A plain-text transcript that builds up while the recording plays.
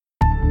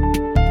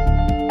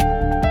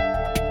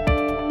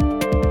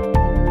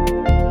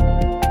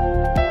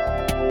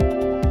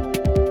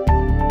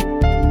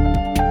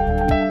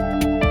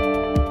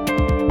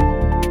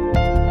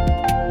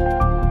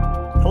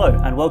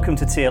welcome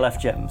to TLF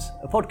Gems,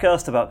 a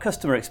podcast about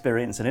customer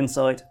experience and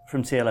insight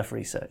from TLF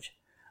Research.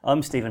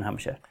 I'm Stephen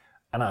Hampshire.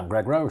 And I'm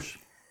Greg Roche.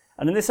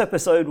 And in this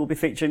episode, we'll be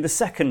featuring the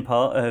second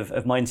part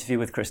of my interview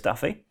with Chris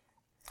Daffy.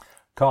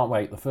 Can't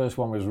wait. The first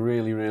one was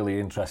really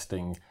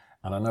interesting,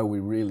 and I know we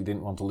really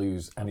didn't want to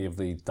lose any of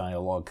the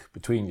dialogue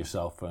between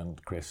yourself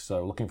and Chris,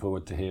 so looking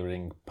forward to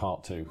hearing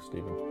part two,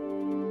 Stephen.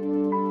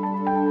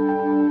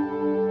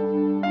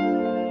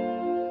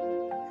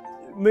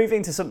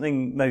 Moving to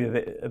something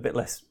maybe a bit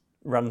less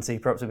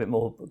ranty, perhaps a bit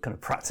more kind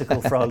of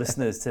practical for our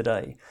listeners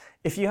today.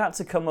 If you had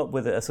to come up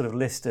with a sort of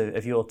list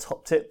of your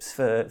top tips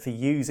for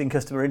using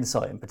customer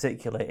insight in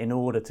particular in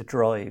order to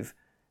drive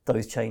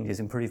those changes,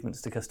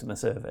 improvements to customer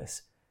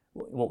service,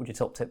 what would your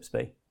top tips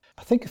be?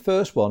 I think the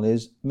first one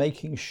is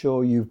making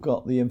sure you've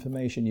got the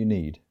information you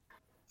need.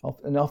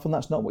 And often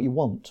that's not what you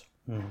want.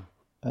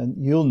 And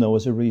you'll know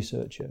as a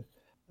researcher.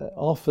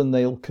 Often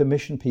they'll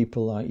commission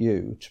people like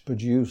you to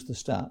produce the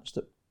stats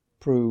that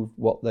prove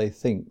what they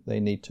think they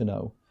need to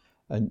know.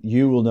 And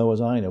you will know as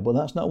I know, but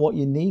that's not what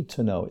you need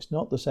to know. It's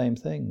not the same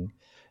thing.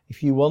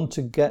 If you want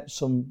to get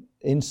some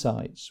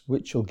insights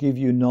which will give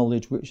you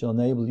knowledge, which will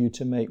enable you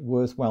to make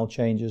worthwhile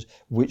changes,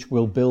 which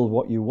will build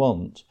what you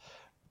want,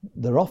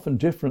 there are often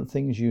different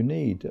things you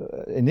need.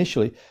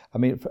 Initially, I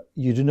mean,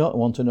 you do not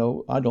want to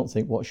know, I don't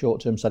think, what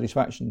short-term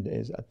satisfaction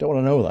is. I don't want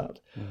to know that,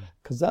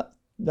 because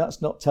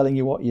that's not telling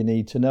you what you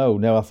need to know.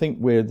 Now, I think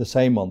we're the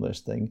same on this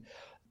thing.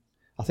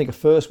 I think the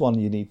first one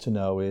you need to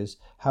know is,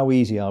 how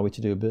easy are we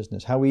to do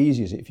business? How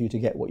easy is it for you to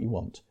get what you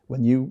want?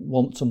 When you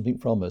want something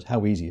from us,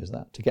 how easy is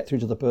that? To get through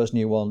to the person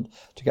you want,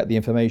 to get the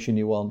information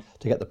you want,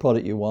 to get the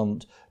product you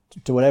want,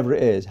 to whatever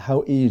it is,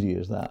 how easy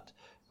is that?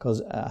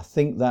 Because I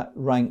think that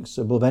ranks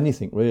above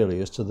anything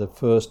really as to the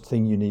first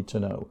thing you need to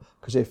know.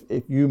 Because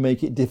if you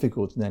make it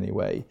difficult in any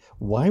way,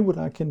 why would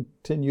I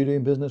continue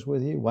doing business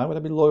with you? Why would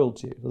I be loyal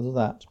to you? Because of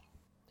that.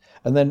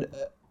 And then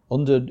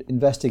under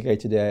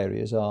investigated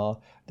areas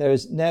there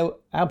is now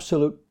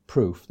absolute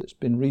proof that's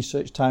been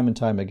researched time and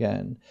time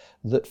again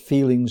that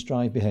feelings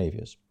drive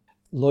behaviours.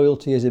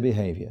 Loyalty is a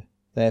behaviour,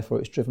 therefore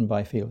it's driven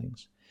by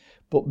feelings.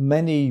 But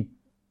many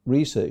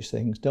research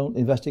things don't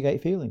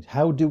investigate feelings.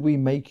 How do we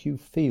make you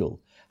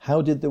feel?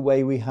 How did the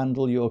way we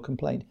handle your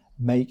complaint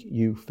make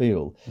you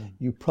feel?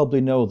 You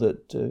probably know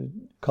that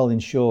Colin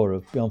Shaw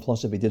of Beyond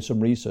Philosophy did some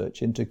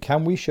research into,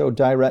 can we show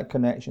direct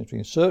connections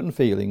between certain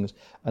feelings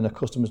and a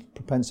customer's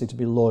propensity to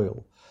be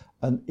loyal?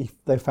 And if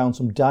they found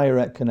some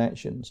direct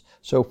connections.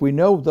 So if we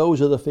know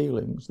those are the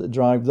feelings that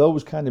drive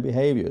those kind of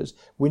behaviours,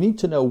 we need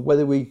to know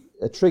whether we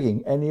are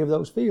triggering any of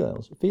those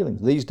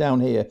feelings. These down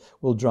here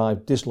will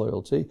drive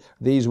disloyalty.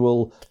 These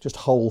will just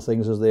hold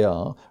things as they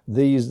are.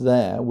 These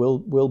there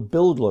will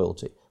build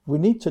loyalty. We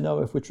need to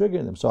know if we're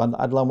triggering them. So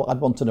I'd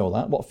want to know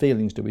that. What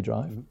feelings do we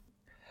drive?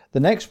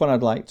 The next one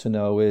I'd like to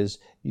know is,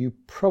 you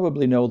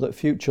probably know that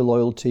future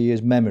loyalty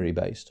is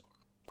memory-based.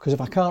 Because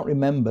if I can't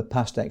remember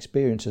past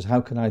experiences, how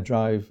can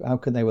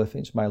they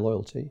influence my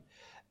loyalty?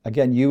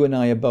 Again, you and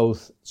I are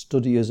both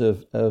studiers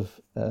of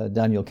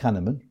Daniel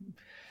Kahneman,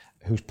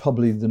 who's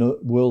probably the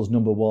world's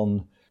number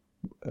one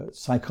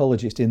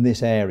psychologist in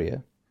this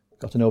area,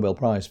 got a Nobel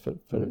Prize for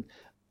it.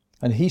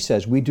 And he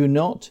says, we do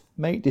not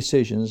make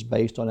decisions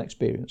based on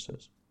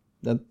experiences.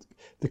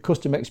 The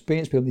customer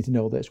experience people need to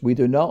know this. We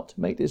do not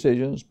make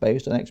decisions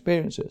based on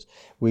experiences.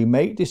 We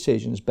make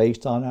decisions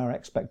based on our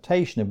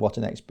expectation of what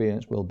an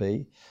experience will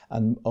be,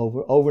 and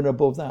over and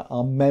above that,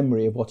 our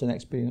memory of what an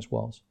experience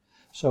was.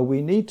 So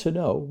we need to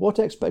know, what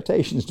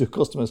expectations do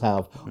customers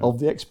have of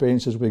the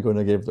experiences we're going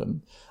to give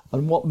them,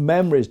 and what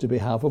memories do we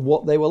have of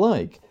what they were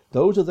like.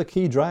 Those are the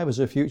key drivers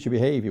of future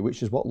behaviour,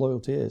 which is what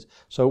loyalty is.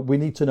 So we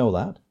need to know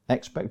that,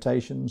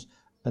 expectations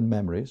and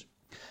memories.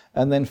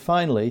 And then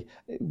finally,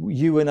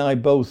 you and I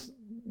both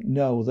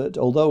know that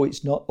although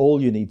it's not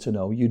all you need to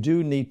know, you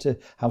do need to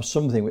have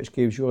something which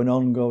gives you an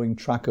ongoing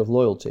track of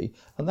loyalty,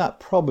 and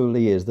that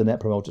probably is the Net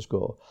Promoter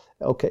Score.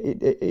 Okay,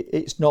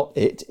 it's not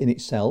it in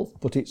itself,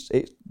 but it's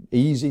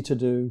easy to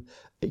do.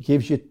 It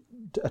gives you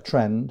a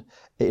trend.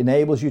 It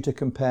enables you to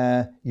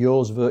compare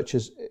yours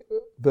versus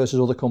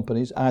other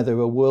companies, either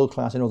who are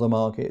world-class in other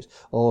markets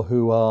or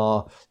who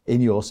are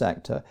in your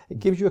sector. It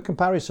gives you a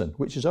comparison,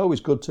 which is always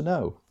good to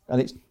know,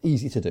 and it's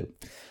easy to do.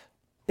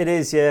 It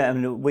is, yeah. I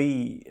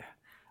mean,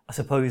 I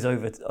suppose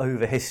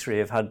over history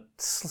have had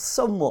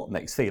somewhat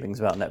mixed feelings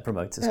about Net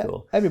Promoter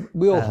Score.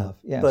 We all have,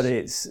 yes. But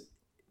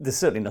there's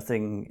certainly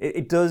nothing,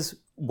 it does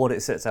what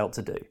it sets out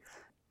to do.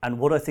 And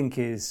what I think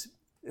is,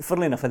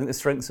 funnily enough, I think the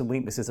strengths and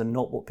weaknesses are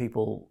not what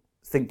people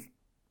think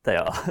they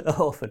are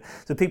often.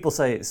 So people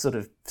say it's sort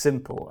of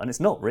simple, and it's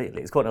not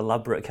really. It's quite an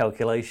elaborate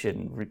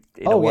calculation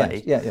in a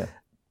way. Yes. Yeah.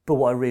 But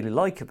what I really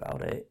like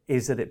about it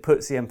is that it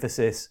puts the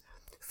emphasis,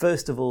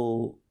 first of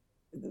all,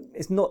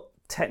 it's not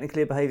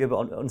technically a behaviour, but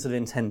on sort of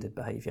intended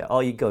behaviour.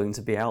 Are you going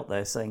to be out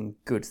there saying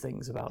good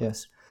things about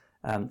us?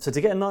 So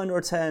to get a 9 or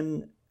a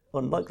 10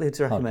 on likelihood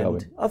to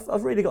recommend,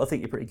 I've really got to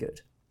think you're pretty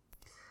good.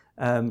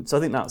 So I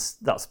think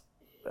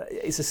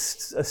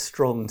it's a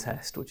strong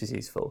test, which is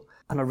useful.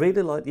 And I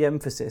really like the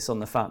emphasis on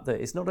the fact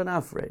that it's not an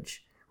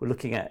average, we're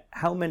looking at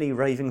how many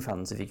raving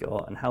fans have you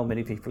got and how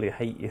many people who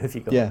hate you have you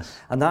got. Yes.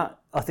 And that,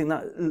 I think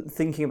that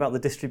thinking about the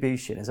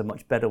distribution is a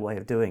much better way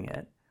of doing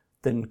it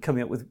than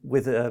coming up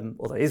with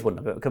or there is one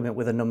number, coming up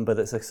with a number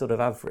that's a sort of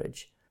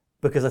average.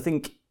 Because I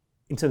think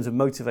in terms of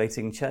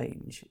motivating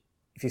change,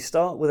 if you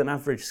start with an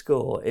average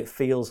score, it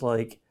feels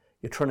like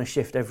you're trying to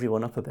shift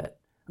everyone up a bit.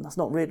 And that's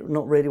not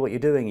really what you're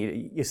doing.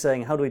 You're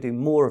saying, how do we do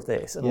more of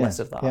this and less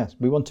of that? Yes,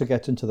 we want to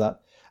get into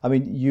that. I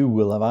mean, you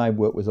will have. I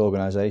work with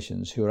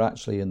organisations who are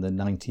actually in the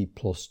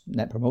 90+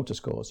 net promoter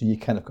scores, and you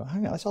kind of go,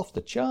 hang on, that's off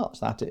the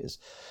charts, that is.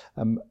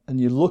 And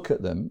you look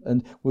at them,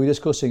 and we were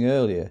discussing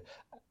earlier,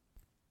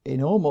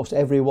 in almost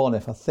every one,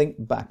 if I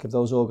think back of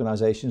those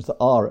organisations that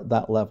are at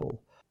that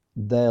level,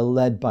 they're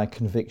led by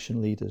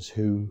conviction leaders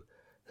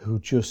we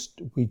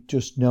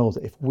just know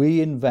that if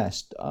we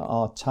invest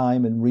our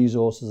time and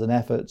resources and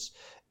efforts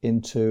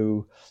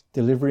into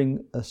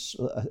delivering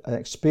an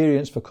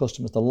experience for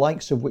customers, the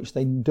likes of which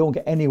they don't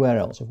get anywhere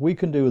else, if we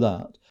can do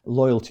that,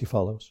 loyalty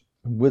follows.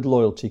 And with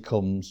loyalty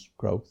comes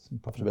growth and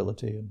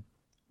profitability.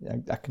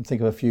 And I can think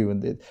of a few.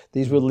 And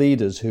these were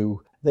leaders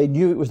who, they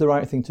knew it was the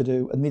right thing to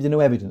do and needed no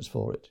evidence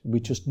for it. We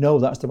just know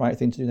that's the right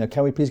thing to do. Now,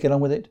 can we please get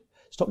on with it?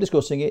 Stop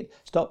discussing it.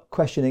 Stop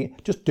questioning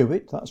it. Just do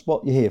it. That's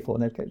what you're here for.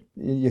 And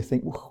you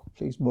think,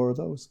 please, more of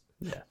those.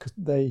 Because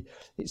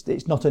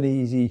it's not an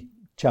easy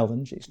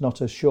challenge. It's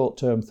not a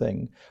short-term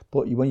thing.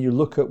 But when you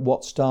look at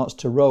what starts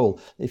to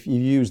roll, if you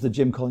use the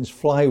Jim Collins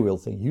flywheel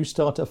thing, you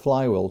start a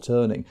flywheel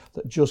turning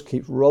that just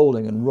keeps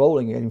rolling and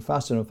rolling, getting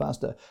faster and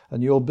faster,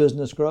 and your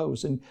business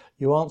grows. And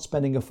you aren't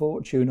spending a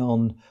fortune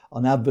on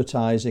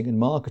advertising and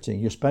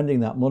marketing. You're spending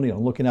that money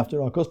on looking after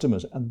our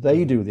customers, and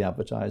they do the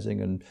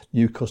advertising and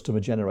new customer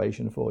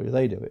generation for you.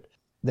 They do it.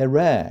 They're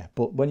rare,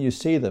 but when you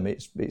see them,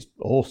 it's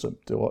awesome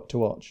to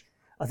watch.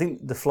 I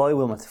think the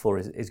flywheel metaphor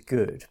is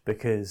good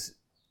because,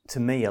 to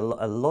me, a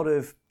lot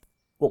of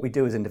what we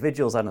do as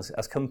individuals and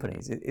as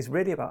companies is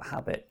really about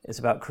habit. It's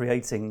about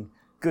creating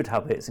good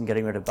habits and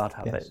getting rid of bad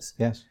habits.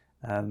 Yes.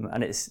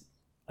 And it's,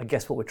 I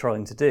guess, what we're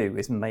trying to do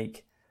is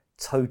make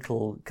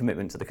total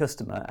commitment to the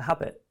customer a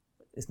habit.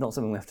 It's not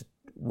something we have to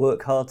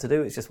work hard to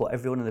do. It's just what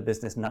everyone in the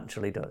business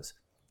naturally does.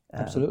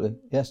 Absolutely.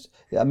 Yes.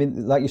 I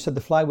mean, like you said,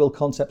 the flywheel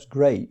concept's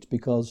great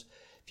because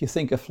if you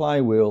think a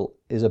flywheel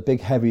is a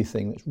big, heavy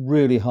thing that's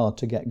really hard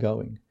to get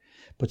going.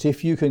 But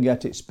if you can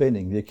get it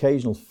spinning, the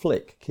occasional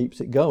flick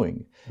keeps it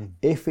going.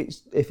 If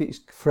it's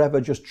forever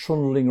just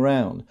trundling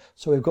around,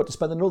 so we've got to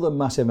spend another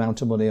massive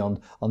amount of money on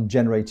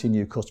generating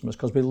new customers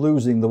because we're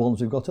losing the ones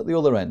we've got at the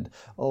other end.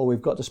 Or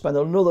we've got to spend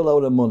another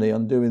load of money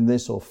on doing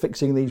this or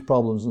fixing these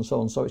problems and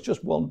so on. So it's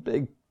just one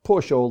big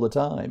push all the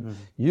time.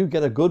 You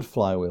get a good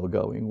flywheel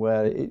going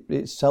where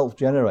it's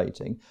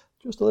self-generating.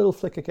 Just a little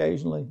flick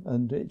occasionally,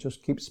 and it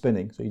just keeps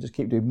spinning. So you just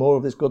keep doing more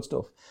of this good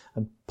stuff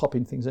and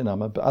popping things in.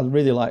 I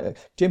really like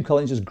it. Jim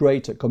Collins is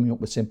great at coming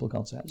up with simple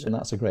concepts, and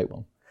that's a great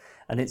one.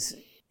 And it's,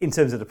 in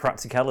terms of the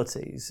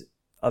practicalities,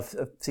 I've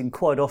seen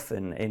quite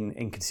often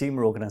in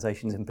consumer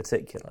organisations in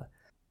particular,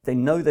 they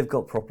know they've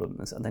got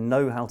problems and they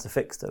know how to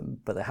fix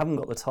them, but they haven't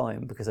got the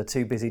time because they're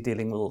too busy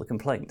dealing with all the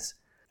complaints.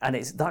 And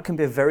that can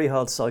be a very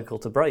hard cycle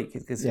to break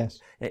because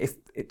if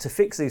to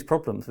fix these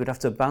problems, we'd have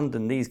to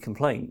abandon these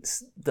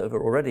complaints that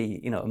are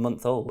already a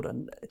month old.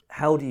 And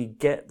how do you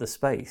get the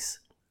space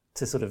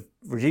to sort of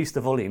reduce the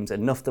volumes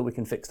enough that we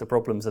can fix the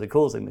problems that are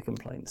causing the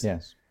complaints?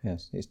 Yes.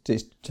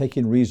 It's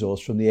taking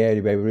resource from the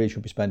area where we really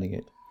should be spending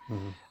it. I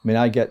mean,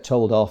 I get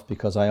told off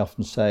because I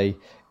often say,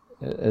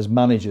 as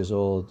managers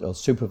or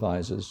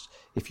supervisors,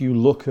 if you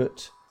look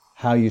at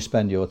how you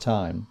spend your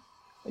time,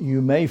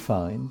 you may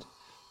find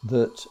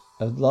that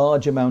a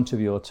large amount of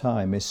your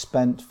time is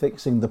spent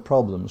fixing the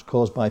problems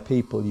caused by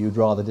people you'd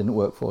rather didn't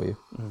work for you.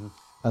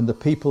 And the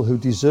people who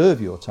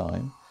deserve your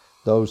time,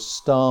 those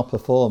star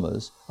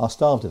performers, are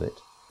starved of it.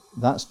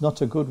 That's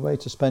not a good way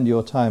to spend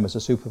your time as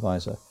a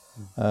supervisor.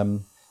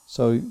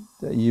 So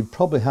you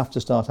probably have to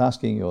start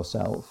asking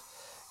yourself,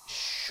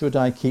 should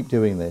I keep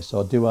doing this,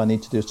 or do I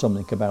need to do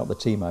something about the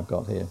team I've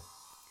got here?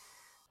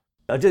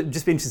 I'd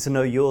just be interested to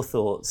know your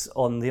thoughts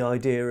on the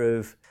idea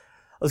of,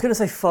 I was going to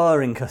say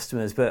firing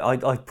customers, but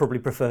I probably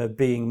prefer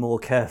being more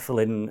careful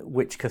in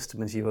which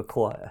customers you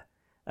acquire.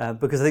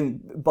 Because I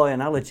think, by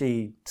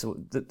analogy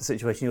to the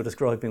situation you're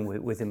describing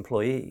with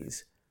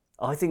employees,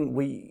 I think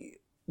we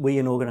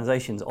in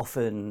organisations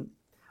often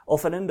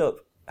end up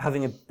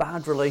having a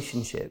bad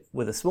relationship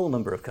with a small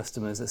number of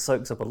customers that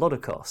soaks up a lot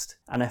of cost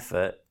and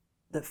effort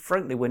that,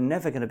 frankly, we're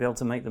never going to be able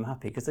to make them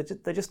happy because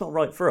they're just not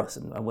right for us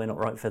and we're not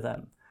right for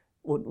them.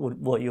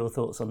 What are your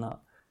thoughts on that?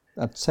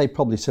 I'd say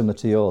probably similar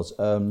to yours.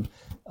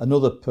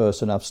 Another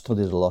person I've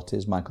studied a lot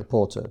is Michael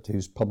Porter,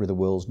 who's probably the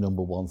world's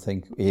number one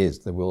thinker. He is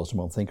the world's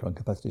number one thinker on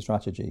competitive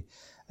strategy.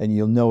 And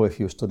you'll know if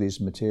you study his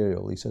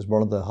material. He says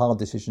one of the hard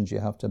decisions you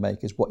have to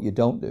make is what you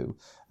don't do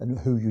and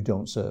who you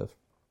don't serve.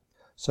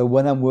 So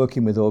when I'm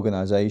working with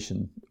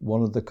organisation,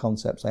 one of the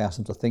concepts I ask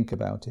them to think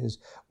about is,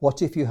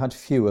 what if you had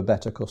fewer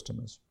better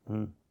customers?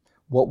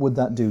 What would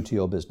that do to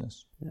your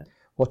business?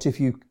 What if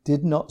you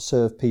did not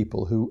serve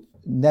people who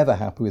never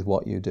happy with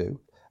what you do?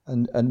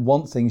 and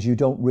want things you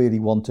don't really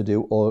want to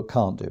do or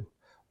can't do.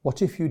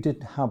 What if you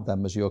didn't have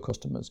them as your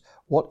customers?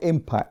 What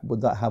impact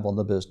would that have on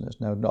the business?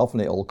 Now, often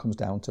it all comes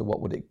down to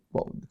what would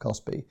the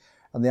cost be?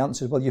 And the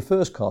answer is, well, your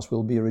first cost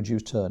will be a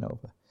reduced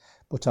turnover.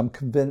 But I'm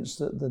convinced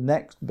that the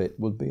next bit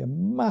would be a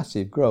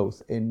massive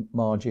growth in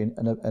margin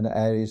and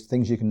areas,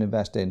 things you can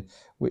invest in,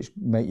 which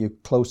make you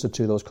closer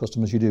to those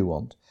customers you do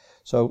want.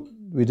 So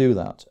we do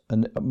that.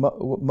 And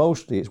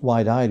mostly it's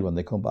wide-eyed when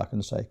they come back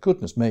and say,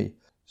 goodness me,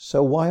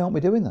 so why aren't we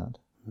doing that?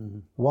 Mm-hmm.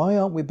 Why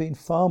aren't we being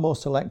far more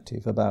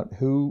selective about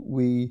who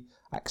we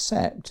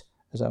accept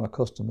as our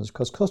customers?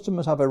 Because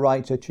customers have a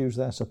right to choose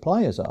their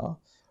suppliers are.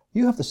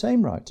 You have the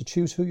same right to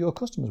choose who your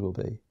customers will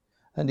be.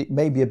 And it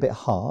may be a bit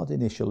hard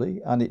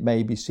initially, and it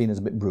may be seen as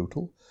a bit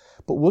brutal.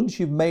 But once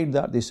you've made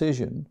that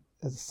decision,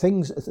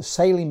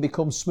 sailing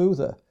becomes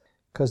smoother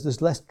because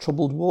there's less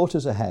troubled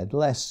waters ahead,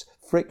 less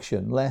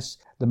friction,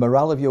 the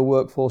morale of your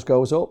workforce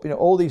goes up.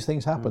 All these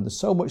things happen. There's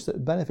so much that the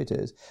benefit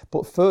is.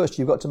 But first,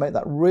 you've got to make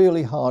that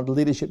really hard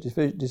leadership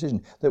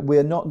decision that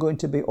we're not going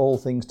to be all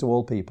things to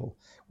all people.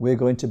 We're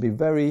going to be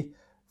very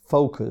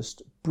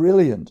focused,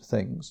 brilliant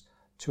things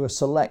to a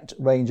select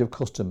range of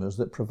customers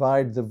that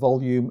provide the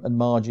volume and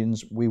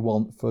margins we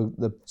want for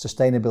the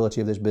sustainability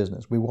of this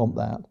business. We want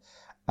that,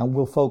 and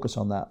we'll focus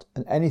on that.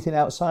 And anything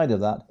outside of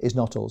that is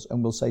not us,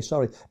 and we'll say,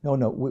 sorry, no,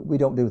 we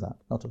don't do that,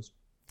 not us.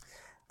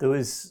 There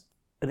was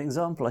an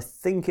example, I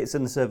think it's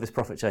in the service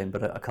profit chain,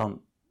 but I can't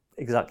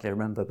exactly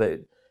remember, but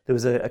there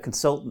was a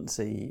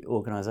consultancy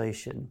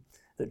organisation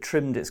that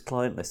trimmed its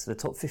client list to the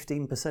top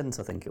 15%,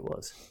 I think it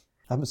was.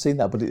 I haven't seen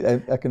that, but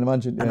I can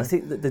imagine. And I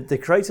think that they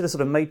created a sort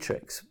of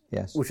matrix,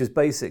 yes, which is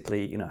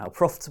basically, how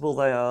profitable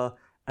they are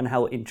and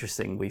how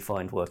interesting we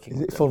find working with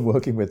them. Is it fun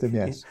working with them?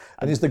 Yes.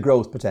 And is the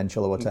growth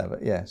potential or whatever?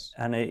 Yes.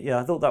 And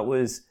I thought that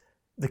was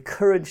the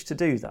courage to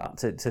do that,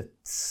 to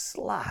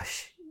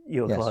slash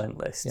your client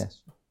list.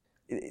 Yes.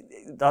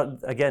 That,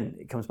 again,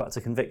 it comes back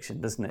to conviction,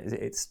 doesn't it?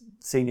 It's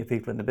senior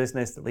people in the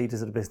business, the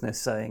leaders of the business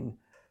saying,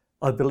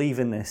 I believe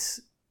in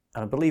this,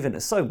 and I believe in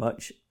it so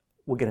much,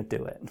 we're going to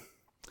do it.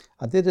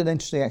 I did an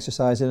interesting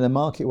exercise in a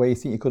market where you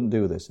think you couldn't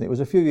do this. And it was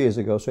a few years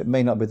ago, so it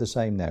may not be the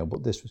same now,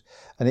 but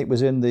it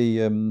was in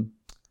the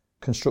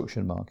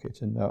construction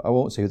market. And I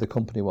won't say who the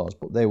company was,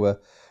 but a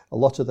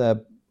lot of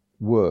their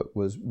work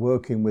was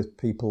working with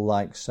people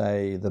like,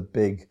 say, the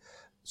big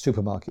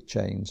supermarket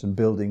chains and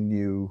building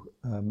new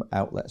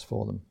outlets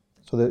for them.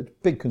 So the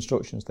big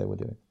constructions they were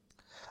doing.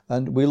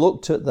 And we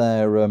looked at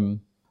their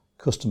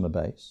customer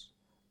base,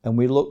 and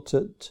we looked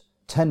at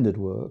tendered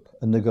work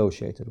and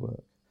negotiated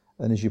work.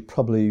 And as you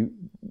probably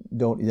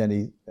don't need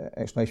any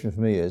explanation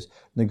from me, is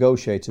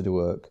negotiated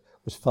work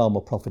was far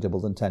more profitable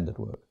than tendered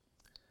work.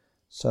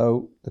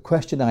 So the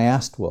question I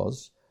asked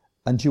was,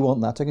 and do you want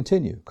that to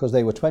continue? Because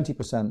they were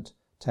 20%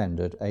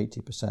 tendered,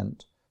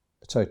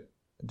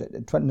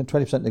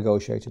 20%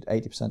 negotiated,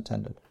 80%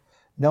 tendered.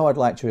 No, I'd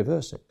like to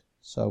reverse it.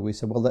 So we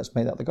said, well, let's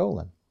make that the goal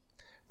then.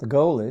 The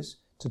goal is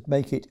to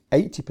make it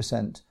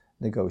 80%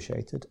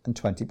 negotiated and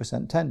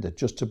 20% tendered,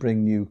 just to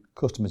bring new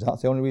customers.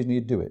 That's the only reason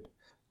you'd do it.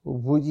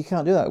 Well, you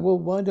can't do that. Well,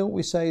 why don't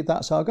we say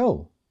that's our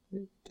goal?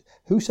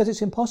 Who said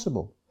it's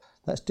impossible?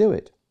 Let's do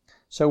it.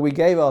 So we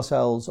gave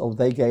ourselves, or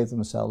they gave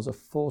themselves, a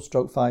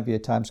 4-5 year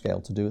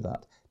timescale to do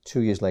that.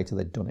 2 years later,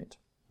 they'd done it.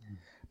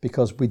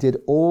 Because we did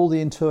all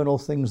the internal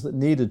things that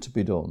needed to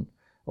be done,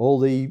 all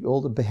the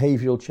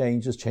behavioural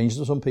changes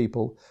of some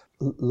people,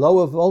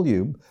 lower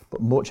volume,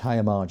 but much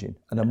higher margin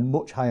and a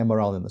much higher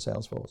morale in the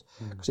sales force.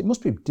 Because it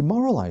must be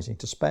demoralising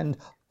to spend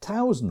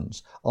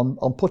thousands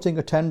on putting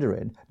a tender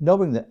in,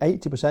 knowing that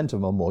 80% of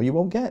them or more you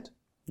won't get.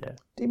 Yeah.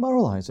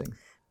 Demoralising.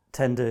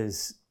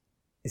 Tenders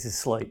is a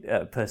slight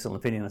personal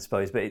opinion, I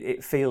suppose, but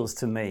it feels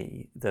to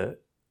me that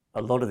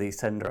a lot of these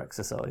tender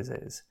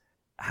exercises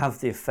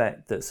have the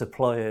effect that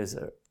suppliers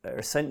are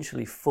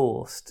essentially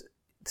forced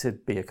to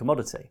be a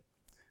commodity.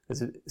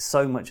 Because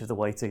so much of the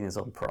weighting is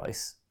on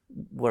price.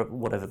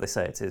 Whatever they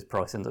say it is,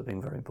 price ends up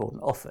being very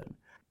important. Often,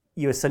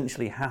 you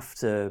essentially have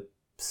to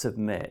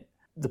submit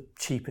the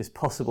cheapest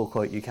possible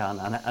quote you can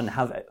and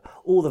have it.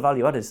 All the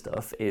value-added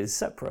stuff is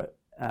separate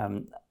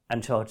and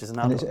charges an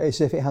add-on. And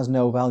it's if it has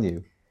no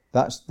value.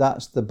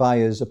 That's the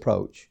buyer's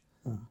approach.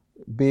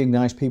 Being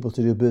nice people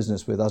to do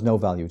business with has no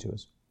value to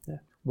us. Yeah.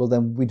 Well,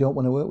 then we don't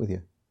want to work with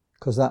you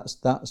because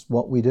that's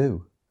what we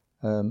do.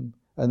 And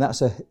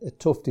that's a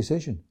tough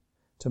decision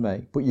to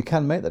make. But you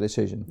can make that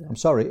decision. Yeah. I'm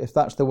sorry, if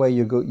that's the way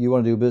you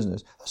want to do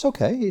business, that's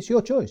okay, it's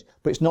your choice.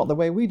 But it's not the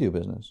way we do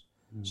business.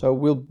 So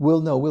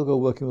we'll go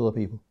working with other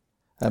people.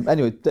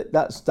 Anyway,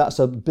 that's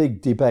a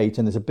big debate,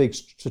 and it's a big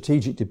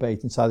strategic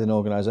debate inside an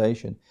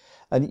organisation.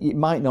 And it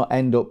might not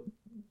end up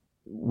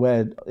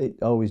where it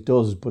always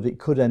does, but it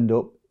could end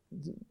up,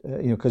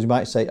 because you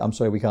might say, I'm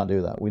sorry, we can't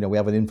do that. We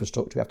have an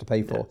infrastructure we have to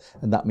pay for,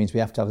 and that means we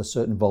have to have a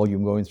certain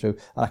volume going through.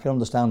 And I can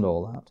understand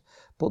all that.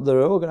 But there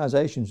are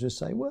organisations who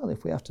say, well,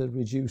 if we have to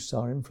reduce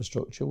our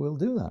infrastructure, we'll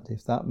do that.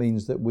 If that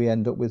means that we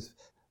end up with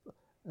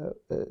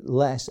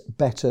less,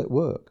 better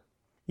work.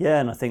 Yeah,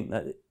 and I think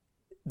that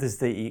there's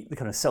the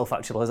kind of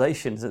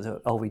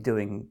self-actualization. Are we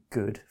doing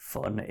good,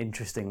 fun,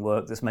 interesting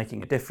work that's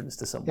making a difference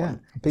to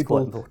someone? Yeah,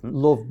 people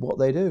love what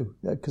they do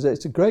because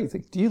it's a great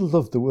thing. Do you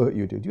love the work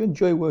you do? Do you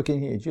enjoy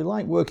working here? Do you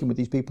like working with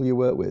these people you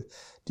work with?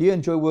 Do you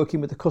enjoy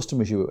working with the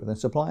customers you work with and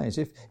suppliers?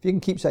 If you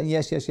can keep saying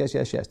yes,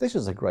 this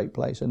is a great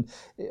place, and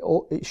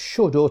it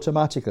should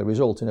automatically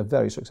result in a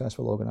very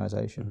successful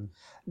organisation.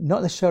 Mm-hmm.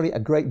 Not necessarily a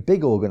great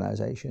big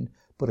organisation,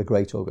 but a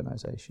great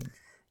organisation.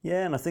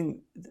 Yeah, and I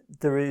think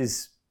there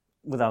is,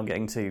 without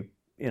getting too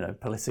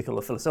political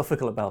or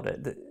philosophical about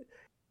it,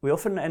 we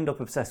often end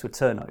up obsessed with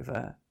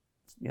turnover,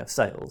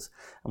 sales,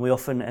 and we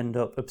often end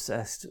up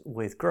obsessed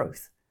with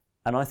growth.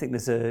 And I think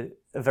there's a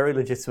very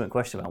legitimate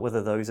question about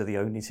whether those are the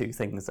only two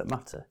things that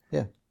matter.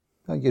 Yeah,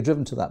 you're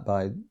driven to that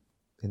by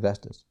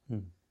investors.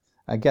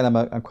 Again,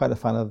 I'm quite a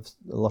fan of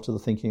a lot of the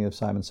thinking of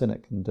Simon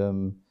Sinek,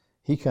 and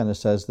he kind of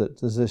says that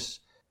there's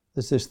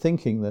this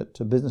thinking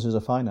that business is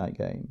a finite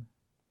game,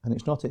 and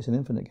it's not. It's an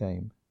infinite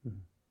game.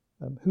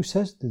 Who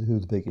says who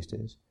the biggest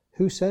is?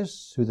 Who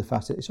says who the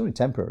fastest? It's only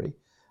temporary.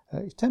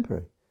 It's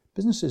temporary.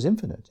 Business is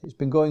infinite. It's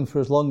been going for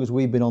as long as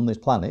we've been on this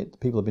planet.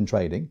 People have been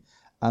trading.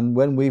 And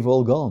when we've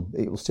all gone,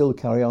 it will still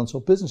carry on.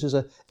 So business is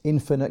an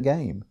infinite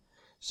game.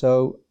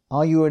 So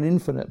are you an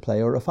infinite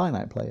player or a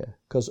finite player?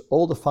 Because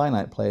all the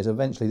finite players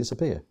eventually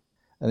disappear.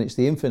 And it's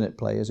the infinite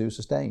players who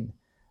sustain.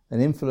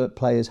 And infinite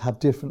players have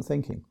different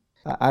thinking.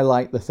 I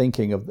like the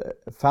thinking of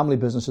family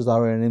businesses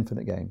are in an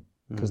infinite game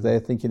because they're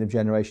thinking of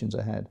generations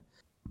ahead.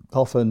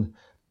 Often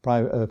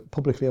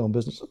publicly owned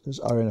businesses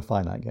are in a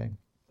finite game.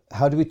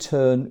 How do we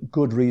turn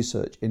good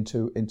research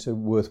into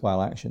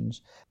worthwhile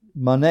actions?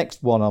 My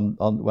next one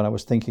on when I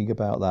was thinking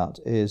about that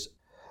is,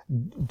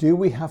 do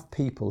we have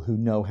people who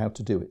know how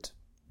to do it?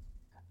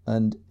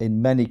 And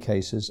in many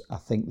cases, I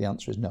think the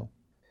answer is no.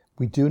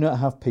 We do not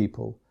have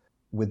people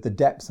with the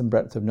depth and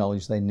breadth of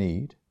knowledge they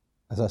need.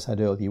 As I said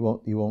earlier, you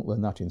won't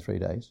learn that in 3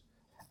 days.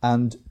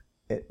 And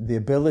the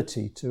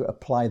ability to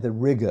apply the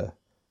rigor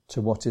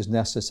to what is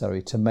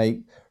necessary to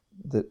make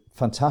the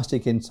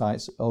fantastic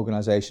insights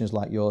organisations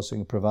like yours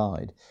can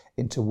provide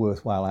into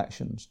worthwhile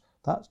actions.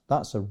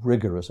 That's a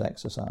rigorous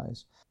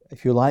exercise.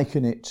 If you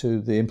liken it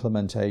to the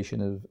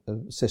implementation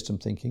of system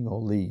thinking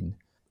or lean,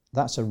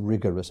 that's a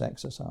rigorous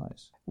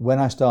exercise. When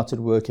I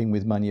started working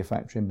with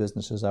manufacturing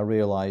businesses, I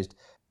realised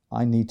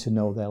I need to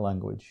know their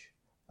language.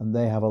 And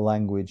they have a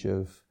language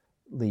of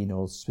lean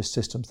or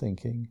system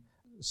thinking,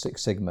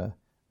 Six Sigma,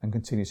 and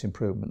continuous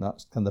improvement.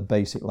 That's kind of the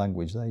basic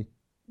language.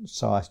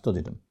 So I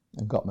studied them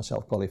and got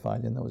myself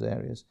qualified in those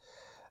areas.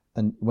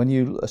 And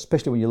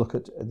especially when you look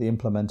at the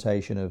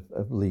implementation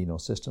of lean or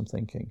system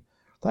thinking,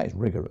 that is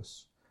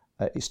rigorous.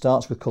 It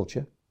starts with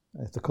culture.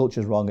 If the culture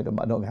is wrong, I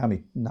don't know how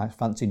many nice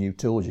fancy new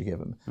tools you give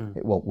them,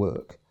 it won't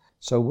work.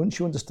 So once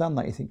you understand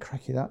that, you think,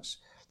 cracky,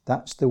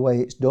 that's the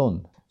way it's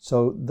done.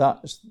 So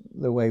that's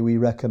the way we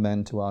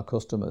recommend to our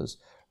customers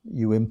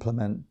you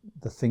implement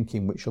the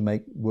thinking which will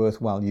make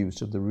worthwhile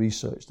use of the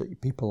research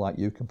that people like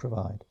you can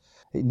provide.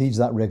 It needs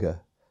that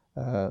rigor.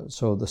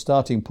 So the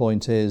starting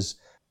point is,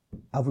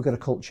 have we got a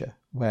culture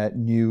where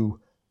new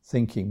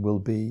thinking will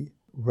be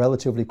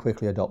relatively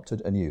quickly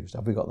adopted and used?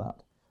 Have we got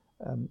that?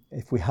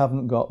 If we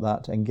haven't got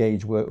that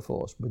engaged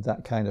workforce with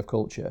that kind of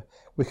culture,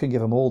 we can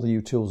give them all the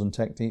new tools and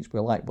techniques we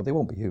like, but they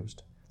won't be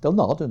used. They'll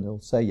nod and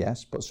they'll say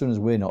yes, but as soon as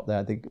we're not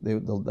there, they'll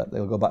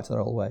go back to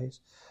their old ways.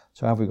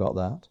 So have we got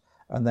that?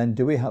 And then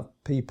do we have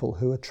people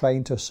who are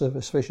trained to a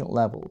sufficient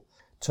level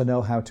to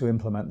know how to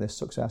implement this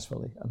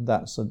successfully? And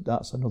that's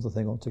another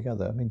thing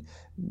altogether. I mean,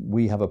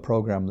 we have a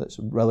program that's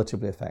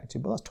relatively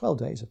effective, but that's 12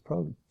 days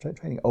of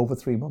training over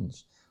 3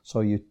 months.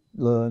 So you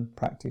learn,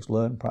 practice.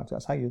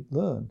 That's how you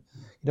learn.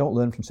 You don't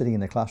learn from sitting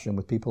in a classroom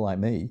with people like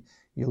me.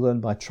 You learn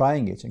by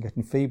trying it and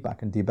getting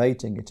feedback and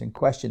debating it and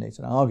questioning it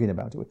and arguing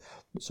about it.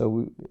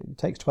 So it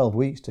takes 12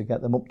 weeks to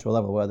get them up to a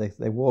level where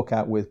they walk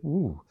out with,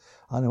 ooh,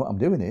 I know what I'm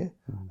doing here.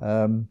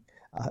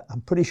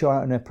 I'm pretty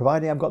sure,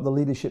 providing I've got the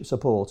leadership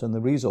support and the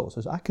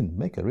resources, I can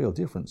make a real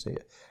difference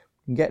here.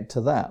 And get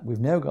to that. We've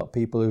now got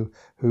people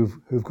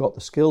who've got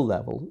the skill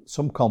level,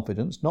 some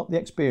confidence, not the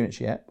experience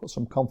yet, but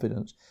some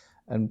confidence,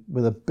 and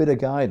with a bit of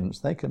guidance,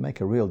 they can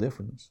make a real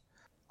difference.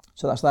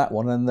 So that's that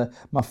one. And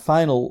my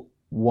final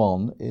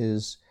one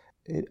is,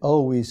 it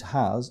always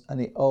has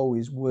and it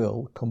always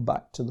will come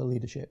back to the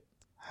leadership.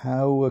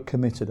 How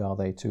committed are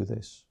they to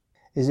this?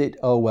 Is it,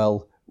 oh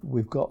well,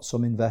 we've got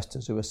some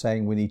investors who are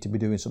saying we need to be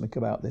doing something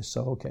about this,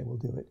 so okay, we'll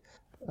do it,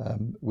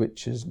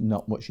 which is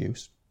not much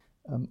use.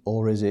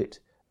 Or is it,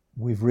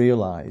 we've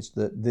realised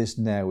that this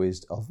now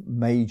is of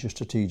major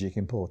strategic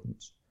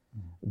importance.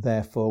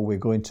 Therefore, we're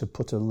going to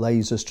put a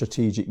laser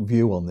strategic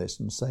view on this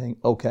and saying,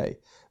 okay,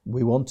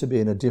 we want to be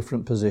in a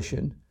different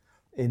position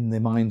in the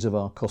minds of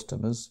our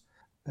customers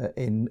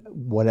in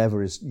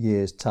whatever is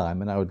year's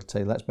time. And I would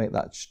say, let's make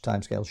that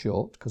timescale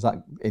short, because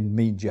that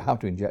means you have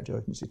to inject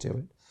urgency to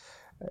it.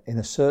 In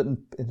a certain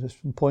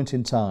point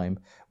in time,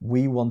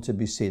 we want to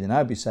be seen. And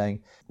I'd be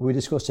saying, we were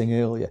discussing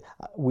earlier,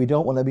 we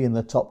don't want to be in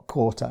the top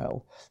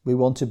quartile. We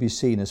want to be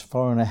seen as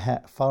far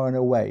and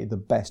away the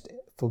best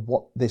for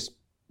what this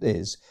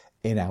is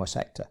in our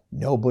sector.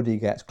 Nobody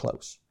gets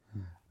close.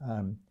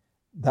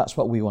 That's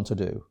what we want to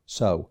do.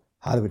 So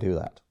how do we do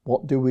that?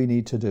 What do we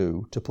need to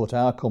do to put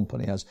our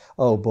company as,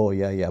 oh boy,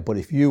 yeah, but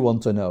if you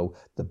want to know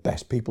the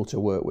best people to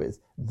work with,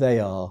 they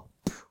are,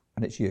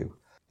 and it's you.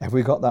 Have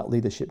we got that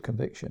leadership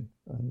conviction?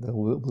 And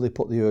will they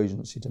put the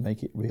urgency to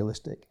make it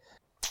realistic?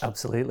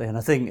 Absolutely. And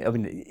I think,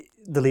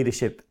 the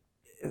leadership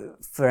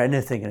for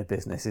anything in a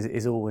business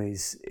is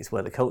always, it's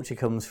where the culture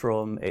comes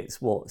from,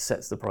 it's what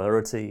sets the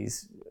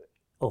priorities.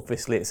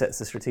 Obviously, it sets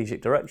the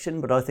strategic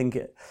direction, but I think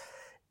it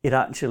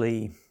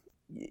actually,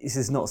 this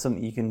is not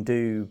something you can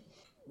do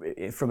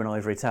from an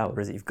ivory tower,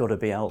 is it? You've got to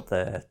be out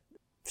there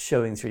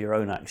showing through your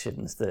own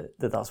actions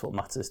that's what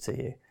matters to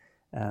you.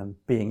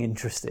 Being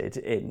interested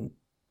in,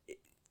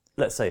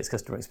 let's say it's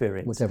customer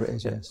experience. Whatever it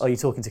is, yes. Are you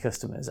talking to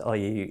customers? Are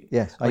you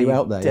you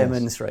out there?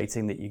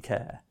 Demonstrating that you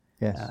care?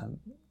 Yes.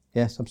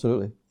 Yes,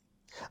 absolutely.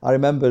 I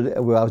remember I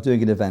was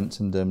doing an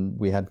event and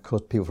we had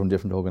people from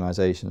different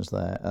organisations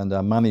there, and I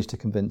managed to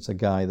convince a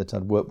guy that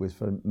I'd worked with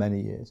for many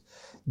years,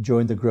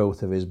 joined the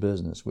growth of his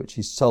business, which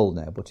he's sold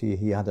now, but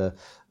he had a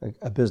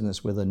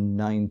business with a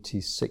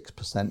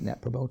 96%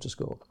 net promoter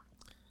score.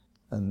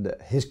 And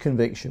his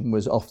conviction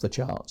was off the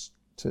charts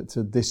to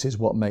this is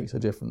what makes a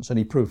difference, and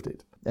he proved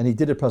it. And he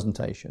did a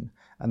presentation,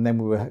 and then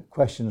we had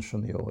questions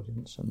from the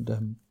audience,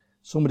 and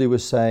somebody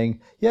was saying,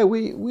 yeah,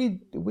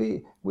 we'd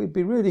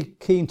be really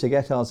keen to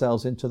get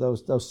ourselves into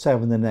those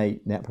 7 and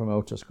 8 net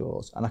promoter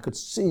scores. And I could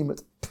see him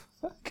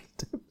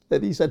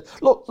and he said,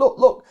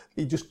 look,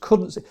 he just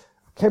couldn't see.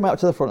 Came out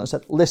to the front and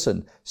said,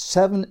 listen,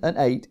 7 and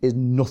 8 is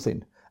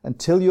nothing.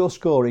 Until you're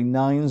scoring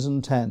 9s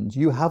and 10s,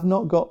 you have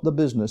not got the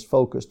business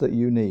focus that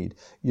you need.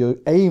 You're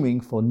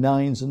aiming for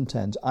 9s and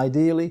 10s,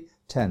 ideally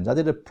 10s. I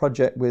did a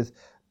project with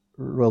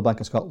Royal Bank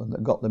of Scotland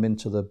that got them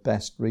into the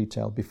best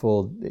retail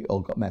before it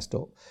all got messed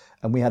up.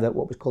 And we had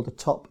what was called a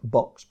top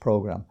box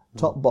program.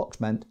 Top box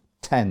meant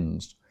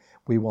 10s.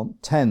 We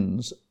want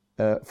 10s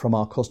from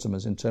our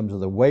customers in terms of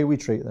the way we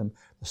treat them,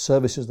 the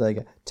services they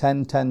get.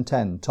 10, 10,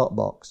 10, top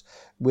box.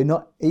 We're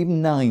not,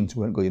 even 9s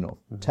weren't good enough.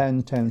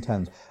 10, 10, 10s.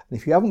 And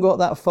if you haven't got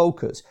that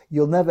focus,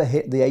 you'll never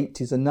hit the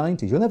 80s and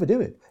 90s. You'll never do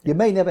it. You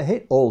may never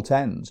hit all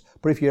 10s,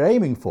 but if you're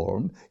aiming for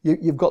them,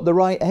 you've got the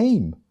right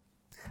aim.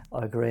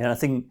 I agree. And I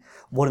think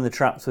one of the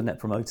traps with Net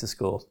Promoter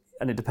Score,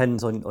 and it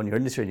depends on your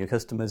industry and your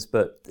customers,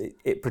 but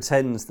it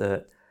pretends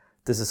that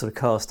there's a sort of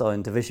cast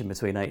iron division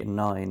between 8 and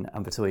 9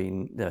 and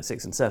between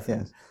 6 and 7.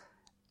 Yes.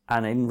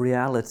 And in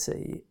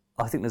reality,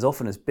 I think there's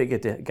often as big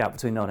a gap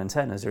between 9 and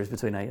 10 as there is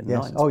between 8 and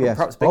 9. Oh, yes.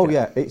 Perhaps bigger. Oh,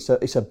 yeah.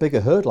 It's a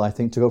bigger hurdle, I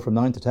think, to go from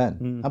 9 to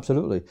 10.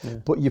 Absolutely. Yeah.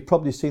 But you've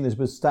probably seen this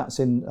with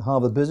stats in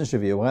Harvard Business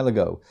Review a while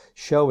ago,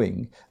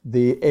 showing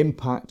the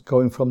impact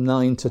going from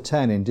 9 to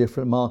 10 in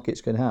different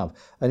markets can have.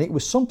 And it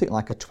was something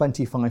like a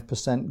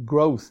 25%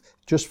 growth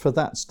just for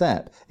that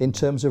step in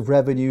terms of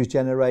revenues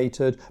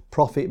generated,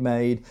 profit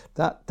made.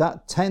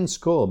 That 10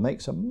 score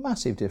makes a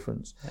massive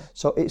difference. Yeah.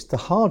 So it's the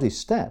hardest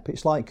step.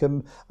 It's like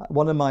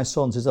one of my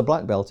sons is a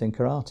black belt in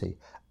karate.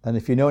 And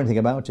if you know anything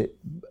about it,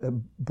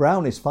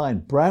 brown is fine.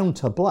 Brown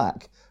to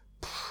black,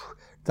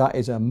 that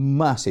is a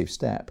massive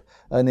step.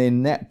 And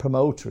in Net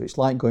Promoter, it's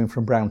like going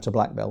from brown to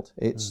black belt.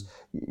 It's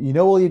you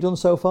know all you've done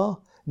so far?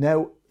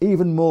 Now,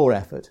 even more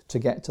effort to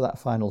get to that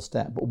final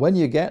step. But when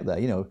you get there,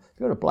 if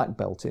you're a black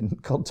belt in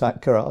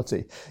contact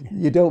karate,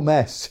 you don't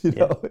mess.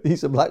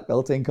 He's a black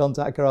belt in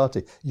contact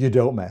karate. You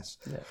don't mess.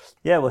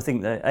 Yeah, well, I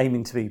think that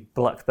aiming to be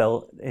black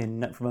belt in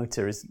Net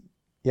Promoter is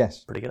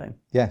pretty good aim.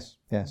 Yes.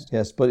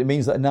 But it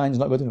means that a 9 is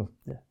not good enough.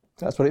 Yeah.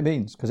 That's what it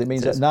means, because it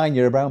means at 9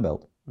 you're a brown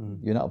belt.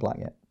 You're not a black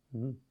yet.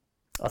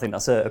 I think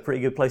that's a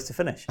pretty good place to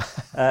finish.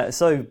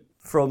 So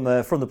from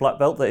the black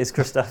belt that is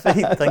Chris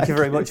Staffy, thank you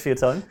very much for your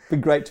time. It's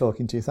been great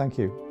talking to you. Thank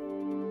you.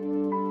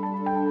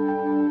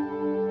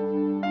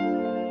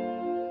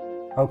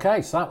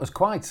 Okay, so that was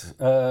quite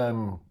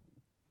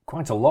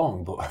a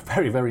long but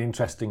very, very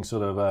interesting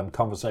sort of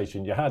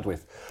conversation you had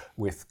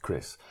with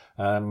Chris.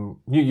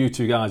 You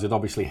two guys had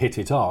obviously hit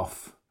it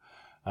off.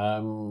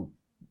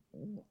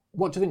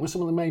 What do you think were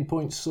some of the main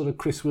points sort of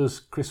Chris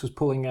was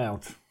pulling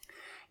out?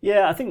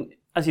 Yeah, I think,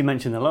 as you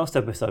mentioned in the last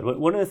episode,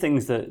 one of the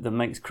things that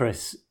makes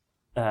Chris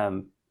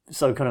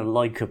so kind of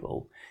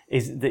likeable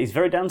is that he's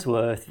very down to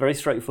earth, very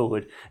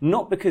straightforward,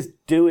 not because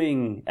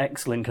doing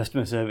excellent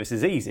customer service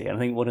is easy. And I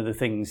think one of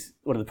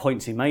the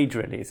points he made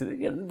really is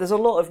that there's a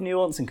lot of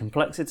nuance and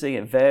complexity.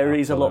 It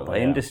varies a lot by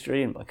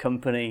industry and by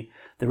company.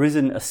 There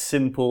isn't a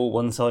simple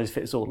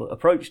one-size-fits-all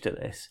approach to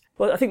this.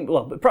 Well, I think,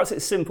 perhaps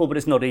it's simple, but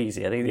it's not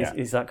easy. I think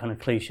it's that kind of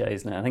cliche,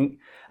 isn't it? I think,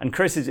 and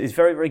Chris is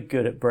very, very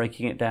good at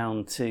breaking it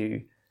down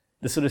to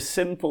the sort of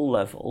simple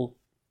level,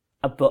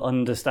 but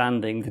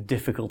understanding the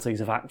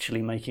difficulties of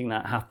actually making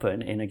that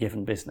happen in a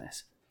given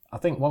business. I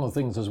think one of the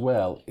things as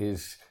well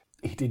is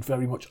he did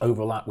very much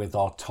overlap with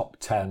our top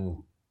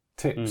 10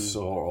 tips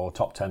or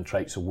top 10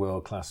 traits of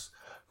world-class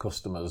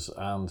customers.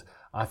 And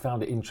I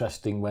found it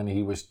interesting when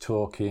he was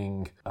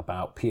talking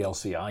about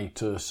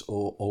PLC-itis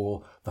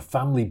or the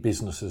family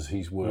businesses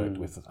he's worked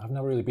with. I've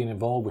never really been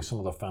involved with some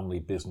of the family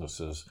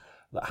businesses.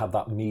 that had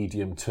that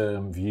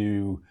medium-term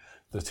view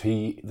that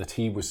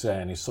he was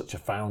saying is such a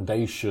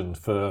foundation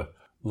for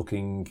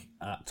looking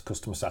at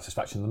customer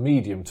satisfaction in the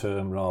medium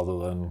term rather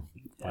than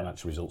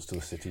financial results to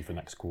the city for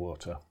next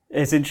quarter.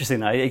 It's interesting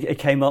though. It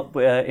came up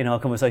in our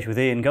conversation with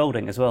Ian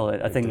Golding as well.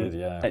 I think, did,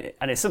 yeah.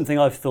 And it's something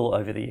I've thought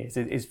over the years.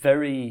 It's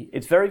very,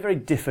 very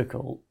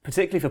difficult,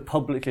 particularly for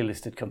publicly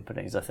listed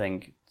companies. I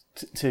think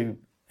to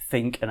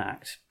think and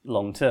act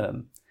long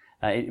term.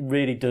 It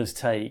really does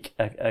take,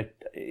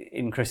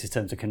 in Chris's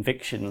terms, a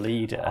conviction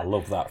leader. I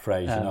love that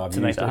phrase. I've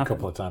used it a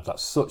couple of times.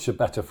 That's such a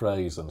better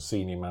phrase than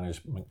senior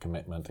management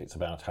commitment. It's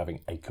about having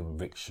a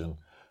conviction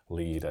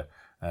leader.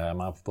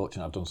 I'm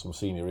fortunate I've done some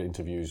senior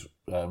interviews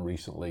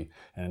recently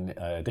in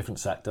a different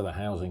sector, the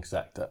housing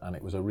sector, and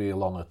it was a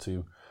real honour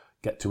to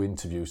get to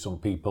interview some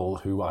people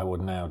who I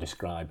would now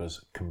describe as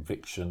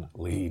conviction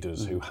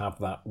leaders, who have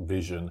that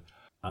vision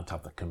and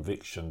have the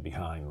conviction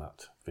behind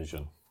that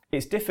vision.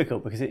 It's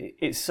difficult because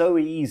it's so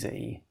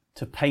easy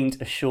to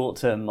paint a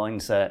short-term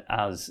mindset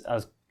as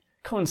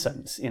common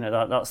sense.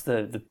 That's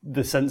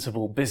the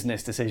sensible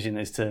business decision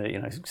is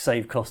to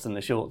save cost in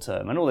the short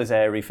term, and all this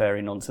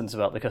airy-fairy nonsense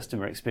about the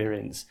customer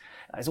experience.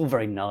 It's all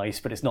very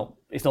nice, but it's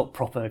not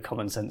proper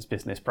common sense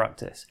business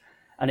practice.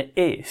 And it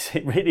is.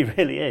 It really,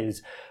 really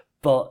is.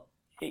 But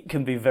it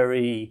can be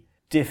very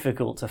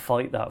difficult to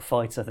fight that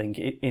fight, I think,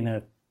 in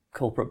a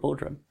corporate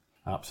boardroom.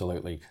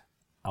 Absolutely.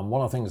 And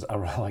one of the things I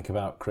really like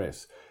about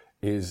Chris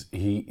is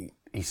he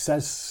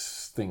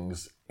says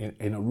things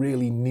in a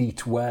really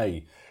neat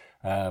way.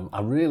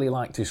 I really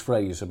liked his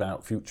phrase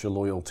about future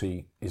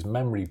loyalty is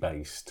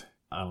memory-based,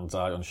 and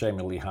I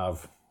unashamedly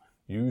have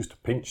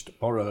used, pinched,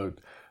 borrowed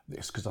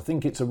this because I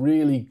think it's a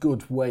really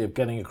good way of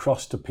getting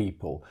across to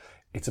people.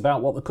 It's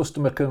about what the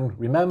customer can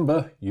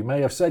remember. You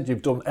may have said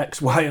you've done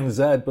X, Y, and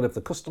Z, but if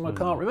the customer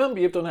can't remember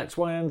you've done X,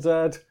 Y, and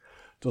Z,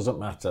 doesn't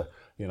matter.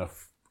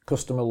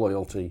 Customer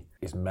loyalty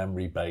is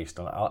memory-based,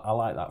 and I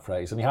like that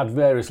phrase. And he had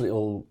various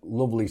little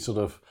lovely sort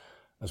of,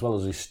 as well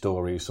as his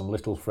stories, some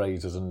little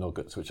phrases and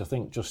nuggets, which I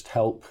think just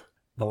help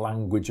the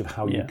language of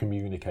how you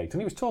communicate.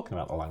 And he was talking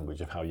about the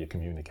language of how you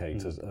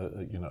communicate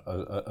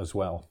as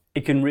well.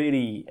 It can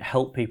really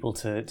help people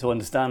to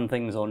understand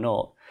things or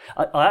not.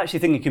 I actually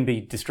think it can be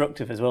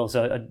destructive as well.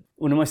 So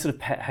one of my sort of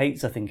pet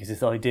hates, I think, is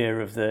this idea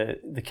of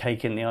the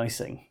cake and the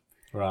icing.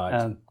 Right,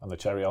 and the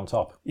cherry on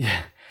top.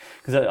 Yeah,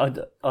 because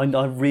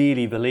I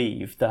really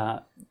believe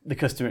that the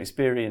customer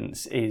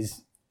experience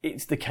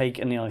it's the cake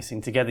and the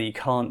icing together. You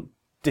can't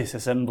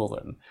disassemble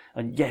them.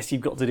 And yes,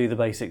 you've got to do the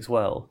basics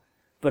well,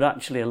 but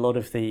actually a lot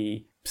of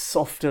the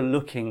softer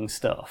looking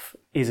stuff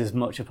is as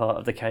much a part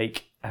of the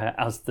cake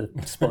as the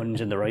sponge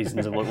and the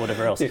raisins and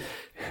whatever else.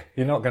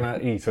 You're not going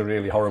to eat a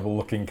really horrible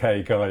looking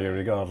cake, are you,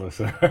 regardless?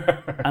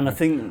 And I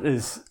think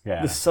there's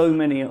so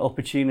many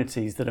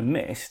opportunities that are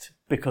missed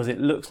because it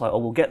looks like,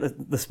 we'll get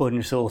the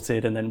sponge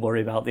sorted and then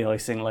worry about the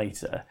icing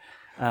later.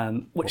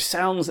 Which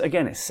sounds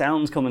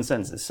common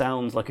sense. It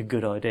sounds like a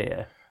good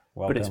idea,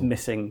 but it's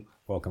missing.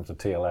 Welcome to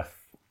TLF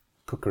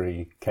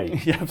Cookery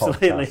Cake. Yeah,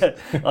 absolutely.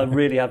 Podcast. I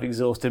really have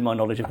exhausted my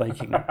knowledge of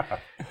baking.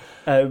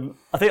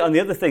 I think on the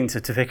other thing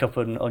to pick up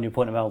on your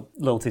point about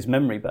loyalty is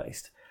memory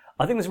based.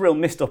 I think there's a real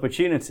missed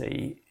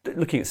opportunity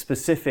looking at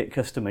specific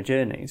customer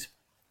journeys.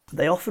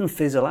 They often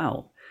fizzle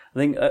out. I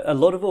think a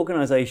lot of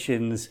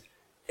organisations,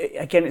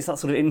 again, it's that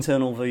sort of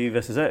internal view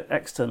versus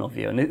external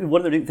view. And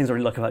one of the things I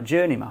really like about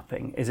journey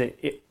mapping is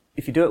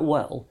if you do it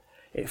well,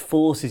 it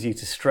forces you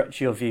to stretch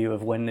your view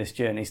of when this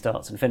journey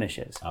starts and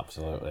finishes.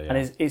 Absolutely. Yeah.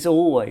 And it's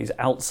always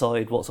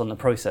outside what's on the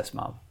process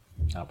map.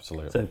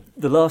 Absolutely. So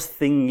the last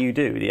thing you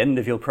do, the end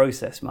of your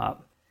process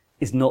map,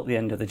 is not the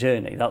end of the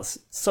journey. That's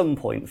some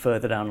point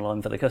further down the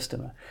line for the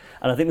customer.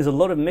 And I think there's a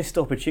lot of missed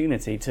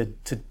opportunity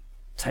to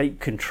take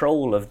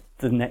control of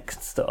the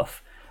next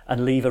stuff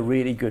and leave a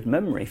really good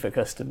memory for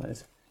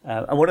customers.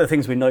 And one of the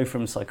things we know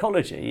from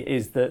psychology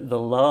is that the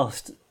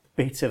last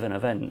bit of an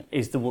event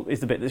is the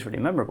bit that's really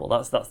memorable.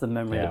 That's the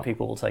memory that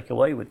people will take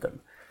away with them.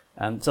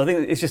 So I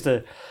think it's just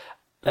it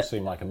does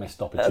seem like a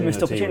missed opportunity. A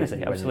missed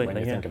opportunity, absolutely. When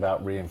you think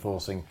about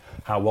reinforcing,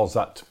 how was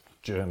that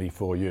journey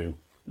for you?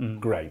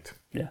 Great.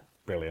 Yeah.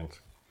 Brilliant.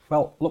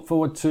 Well, look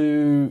forward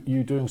to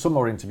you doing some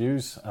more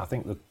interviews. I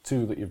think the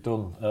two that you've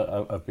done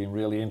have been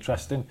really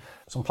interesting.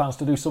 Some plans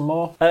to do some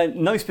more?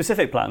 No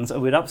specific plans.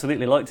 We'd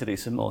absolutely like to do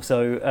some more.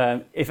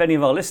 So if any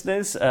of our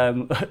listeners,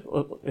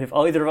 if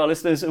either of our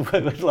listeners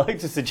would like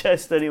to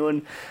suggest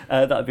anyone,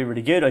 that would be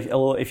really good.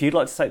 Or if you'd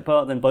like to take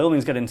part, then by all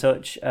means get in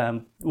touch.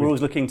 We're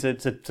always looking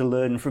to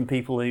learn from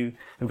people who've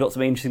got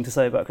something interesting to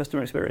say about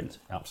customer experience.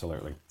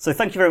 Absolutely. So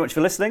thank you very much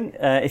for listening.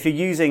 If you're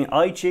using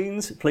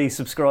iTunes, please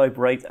subscribe,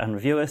 rate and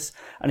review us.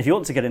 And if you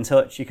want to get in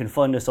touch, you can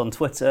find us on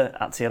Twitter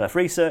at TLF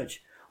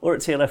Research or at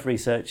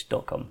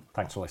tlfresearch.com.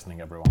 Thanks for listening,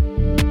 everyone.